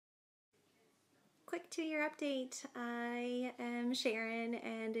quick 2-year update. I am Sharon,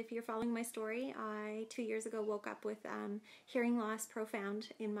 and if you're following my story, I 2 years ago woke up with hearing loss profound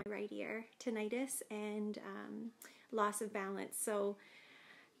in my right ear, tinnitus, and loss of balance. So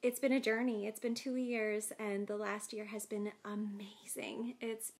it's been a journey. It's been 2 years, and the last year has been amazing.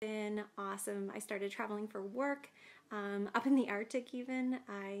 It's been awesome. I started traveling for work, up in the Arctic even.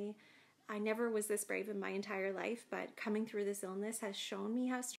 I never was this brave in my entire life, but coming through this illness has shown me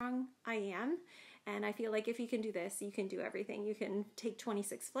how strong I am. And I feel like if you can do this, you can do everything. You can take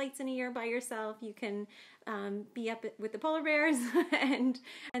 26 flights in a year by yourself. You can be up with the polar bears and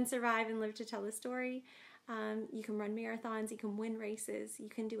survive and live to tell the story. You can run marathons. You can win races. You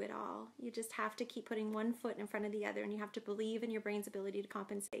can do it all. You just have to keep putting one foot in front of the other, and you have to believe in your brain's ability to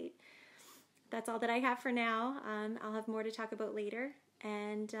compensate. That's all that I have for now. I'll have more to talk about later.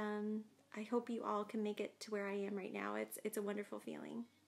 And I hope you all can make it to where I am right now. It's a wonderful feeling.